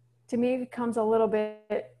 To me, it comes a little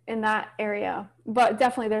bit in that area, but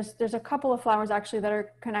definitely there's a couple of flowers actually that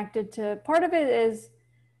are connected to, part of it is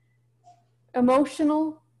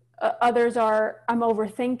emotional, others are I'm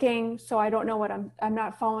overthinking, so I don't know what I'm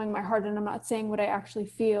not following my heart and I'm not saying what I actually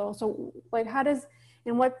feel. So like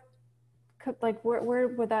in what Like where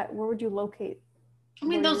would you locate? I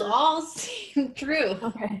mean, those all seem true.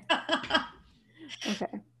 Okay.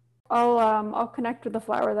 Okay. I'll connect with the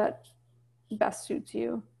flower that best suits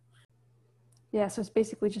you. Yeah, so it's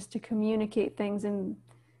basically just to communicate things in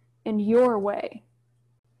your way,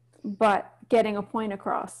 but getting a point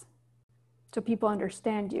across so people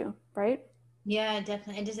understand you, right? Yeah,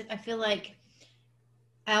 definitely. I feel like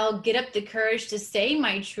I'll get up the courage to say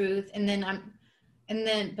my truth,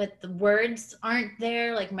 but the words aren't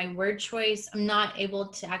there, like my word choice. I'm not able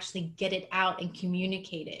to actually get it out and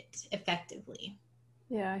communicate it effectively.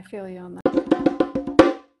 Yeah, I feel you on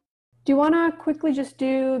that. Do you want to quickly just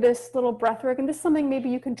do this little breath work? And this is something maybe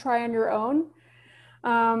you can try on your own.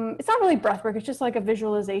 It's not really breath work, it's just like a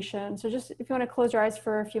visualization. So just if you want to close your eyes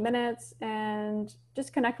for a few minutes and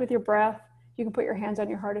just connect with your breath, you can put your hands on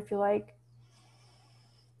your heart if you like.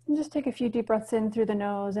 And just take a few deep breaths in through the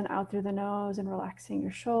nose and out through the nose, and relaxing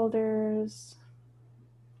your shoulders,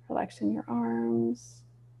 relaxing your arms,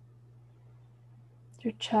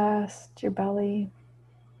 your chest, your belly.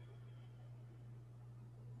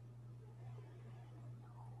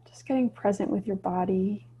 Just getting present with your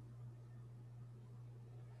body.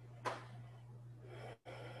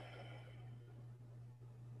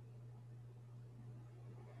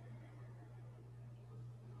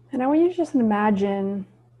 And I want you to just imagine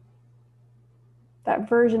that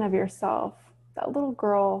version of yourself, that little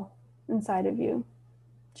girl inside of you.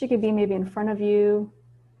 She could be maybe in front of you.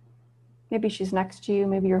 Maybe she's next to you.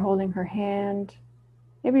 Maybe you're holding her hand.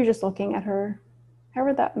 Maybe you're just looking at her.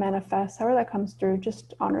 However that manifests, however that comes through,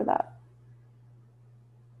 just honor that.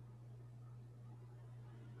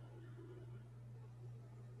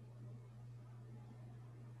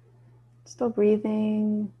 Still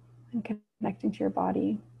breathing and connecting to your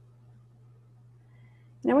body.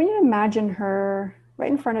 And I want you to imagine her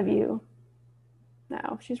right in front of you.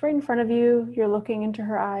 Now, she's right in front of you. You're looking into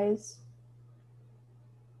her eyes.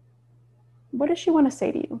 What does she want to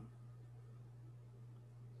say to you?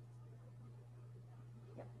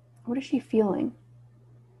 What is she feeling?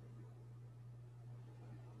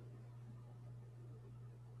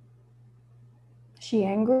 Is she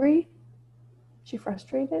angry? Is she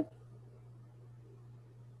frustrated?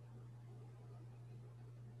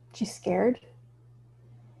 She's scared?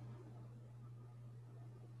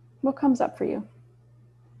 What comes up for you?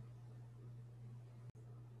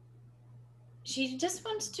 She just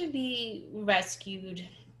wants to be rescued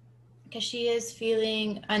because she is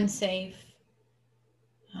feeling unsafe.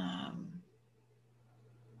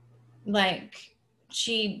 Like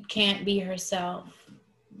she can't be herself.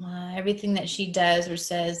 Everything that she does or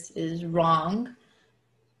says is wrong.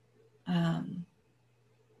 And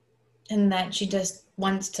that she just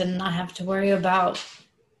wants to not have to worry about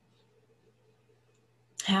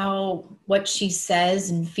how what she says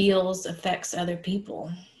and feels affects other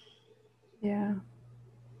people. Yeah.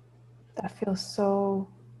 That feels so,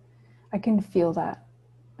 I can feel that.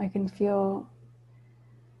 I can feel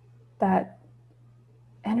that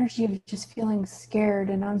energy of just feeling scared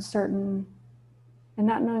and uncertain and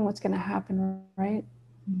not knowing what's going to happen, right?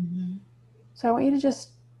 Mm-hmm. So I want you to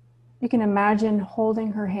just, you can imagine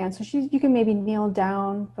holding her hand. So you can maybe kneel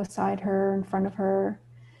down beside her, in front of her,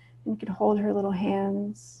 and you can hold her little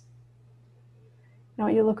hands. And I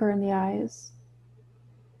want you to look her in the eyes.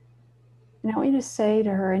 And I want you to say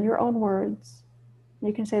to her in your own words,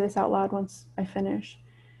 you can say this out loud once I finish,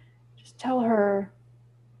 just tell her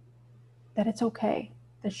that it's okay,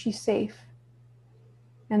 that she's safe,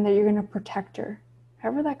 and that you're going to protect her,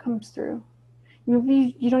 however that comes through.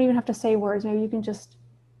 Maybe you don't even have to say words. Maybe you can just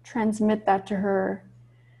transmit that to her.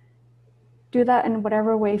 Do that in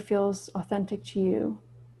whatever way feels authentic to you.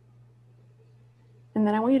 And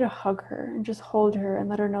then I want you to hug her and just hold her and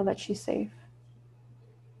let her know that she's safe.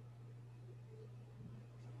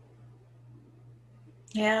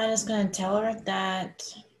 Yeah, I'm just going to tell her that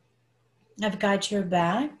I've got your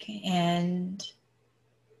back and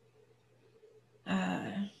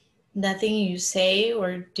nothing you say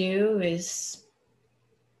or do is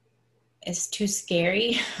too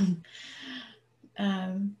scary.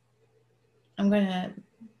 I'm going to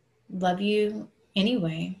love you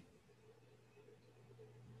anyway.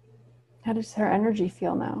 How does her energy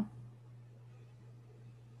feel now?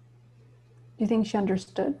 Do you think she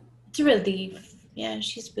understood? It's a relief. Yeah,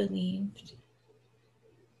 she's relieved.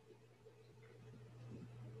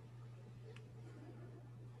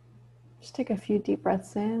 Just take a few deep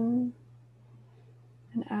breaths in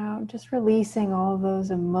and out, just releasing all of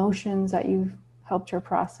those emotions that you've helped her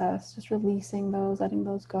process, just releasing those, letting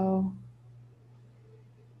those go.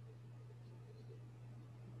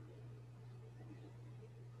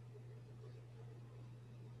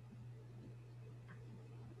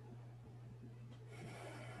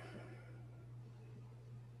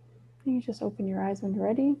 You just open your eyes when you're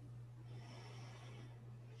ready.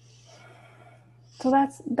 So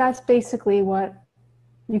that's basically what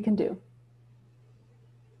you can do.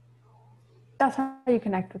 That's how you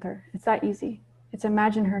connect with her. It's that easy. It's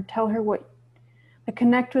imagine her, tell her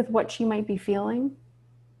connect with what she might be feeling,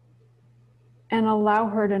 and allow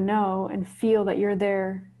her to know and feel that you're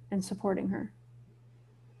there and supporting her.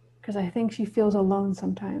 Because I think she feels alone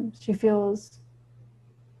sometimes. She feels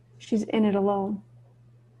she's in it alone.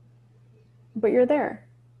 But you're there.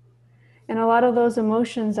 And a lot of those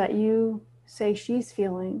emotions that you say she's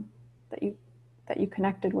feeling, that you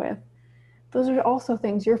connected with, those are also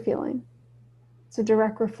things you're feeling. It's a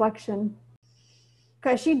direct reflection.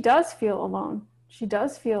 Because she does feel alone. She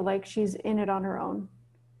does feel like she's in it on her own.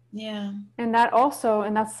 Yeah. And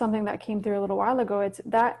that's something that came through a little while ago. It's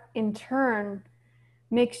that in turn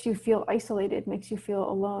makes you feel isolated, makes you feel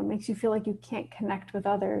alone, makes you feel like you can't connect with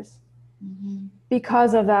others. Mm-hmm.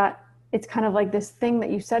 Because of that, it's kind of like this thing that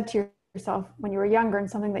you said to yourself when you were younger,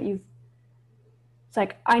 and something that it's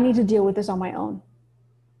like, I need to deal with this on my own.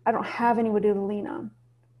 I don't have anybody to lean on.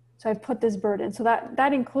 So I've put this burden. So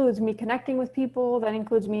that includes me connecting with people. That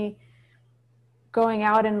includes me going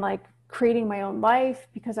out and like creating my own life,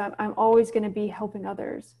 because I'm always going to be helping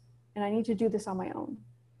others, and I need to do this on my own.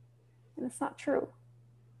 And it's not true.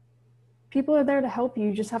 People are there to help you.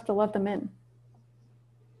 You just have to let them in.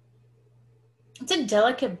 It's a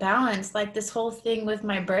delicate balance, like this whole thing with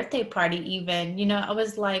my birthday party even. I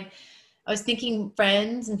was thinking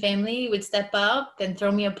friends and family would step up and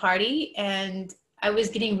throw me a party, and I was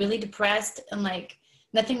getting really depressed and like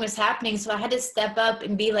nothing was happening. So I had to step up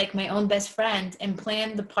and be like my own best friend and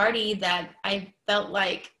plan the party that I felt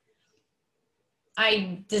like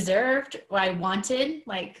I deserved or I wanted.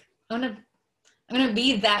 Like I'm gonna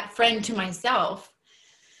be that friend to myself.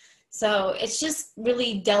 So it's just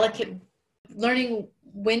really delicate, learning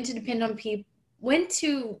when to depend on people, when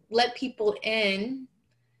to let people in,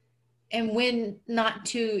 and when not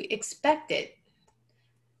to expect it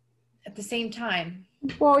at the same time.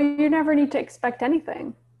 Well, you never need to expect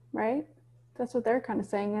anything, right? That's what they're kind of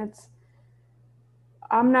saying.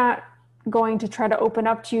 I'm not going to try to open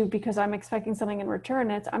up to you because I'm expecting something in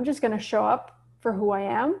return. I'm just going to show up for who I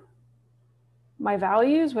am, my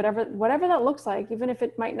values, whatever that looks like, even if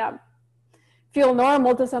it might not feel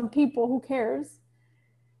normal to some people, who cares?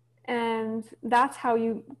 And that's how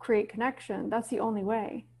you create connection. That's the only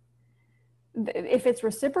way. If it's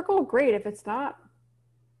reciprocal, great. If it's not,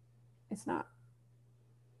 it's not.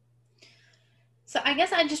 So I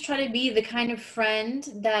guess I just try to be the kind of friend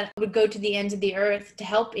that would go to the ends of the earth to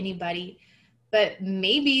help anybody. But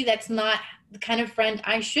maybe that's not the kind of friend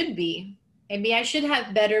I should be. Maybe I should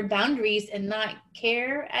have better boundaries and not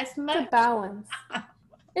care as much. It's a balance.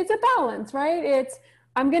 It's a balance, right?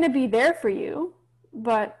 I'm going to be there for you,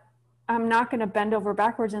 but I'm not going to bend over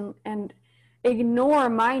backwards and ignore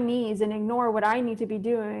my needs and ignore what I need to be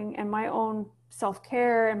doing and my own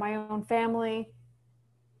self-care and my own family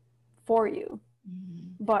for you.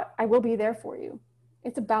 Mm-hmm. But I will be there for you.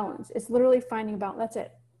 It's a balance. It's literally finding a balance. That's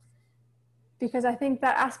it. Because I think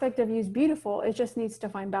that aspect of you is beautiful. It just needs to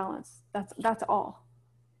find balance. That's all.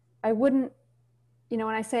 I wouldn't, when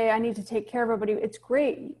I say I need to take care of everybody, it's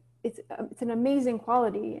great. It's an amazing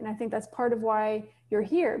quality. And I think that's part of why you're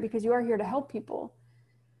here, because you are here to help people.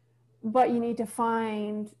 But you need to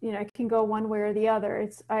find, it can go one way or the other.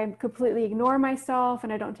 I completely ignore myself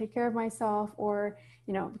and I don't take care of myself, or,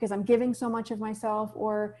 because I'm giving so much of myself,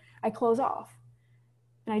 or I close off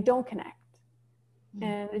and I don't connect.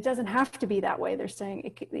 And it doesn't have to be that way. They're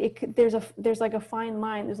saying there's like a fine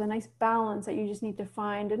line. There's a nice balance that you just need to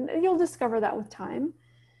find. And you'll discover that with time,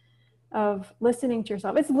 of listening to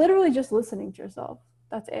yourself. It's literally just listening to yourself.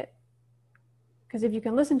 That's it. Because if you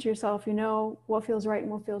can listen to yourself, you know what feels right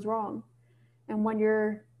and what feels wrong. And when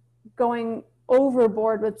you're going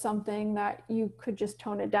overboard with something, that you could just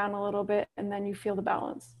tone it down a little bit, and then you feel the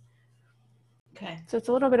balance. Okay. So it's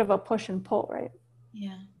a little bit of a push and pull, right?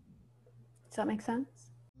 Yeah. Does that make sense?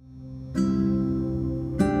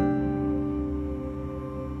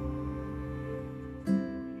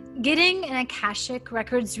 Getting an Akashic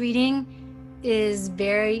Records reading is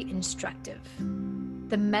very instructive.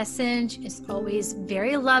 The message is always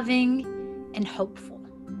very loving and hopeful.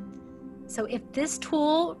 So if this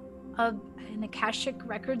tool of an Akashic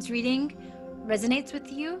Records reading resonates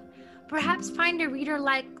with you, perhaps find a reader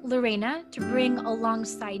like Lorena to bring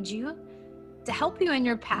alongside you to help you in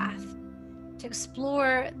your path, to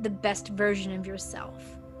explore the best version of yourself,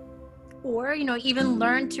 or even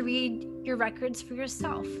learn to read your records for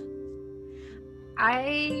yourself.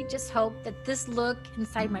 I just hope that this look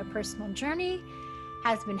inside my personal journey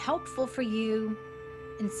has been helpful for you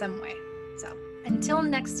in some way. So until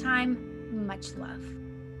next time, much love.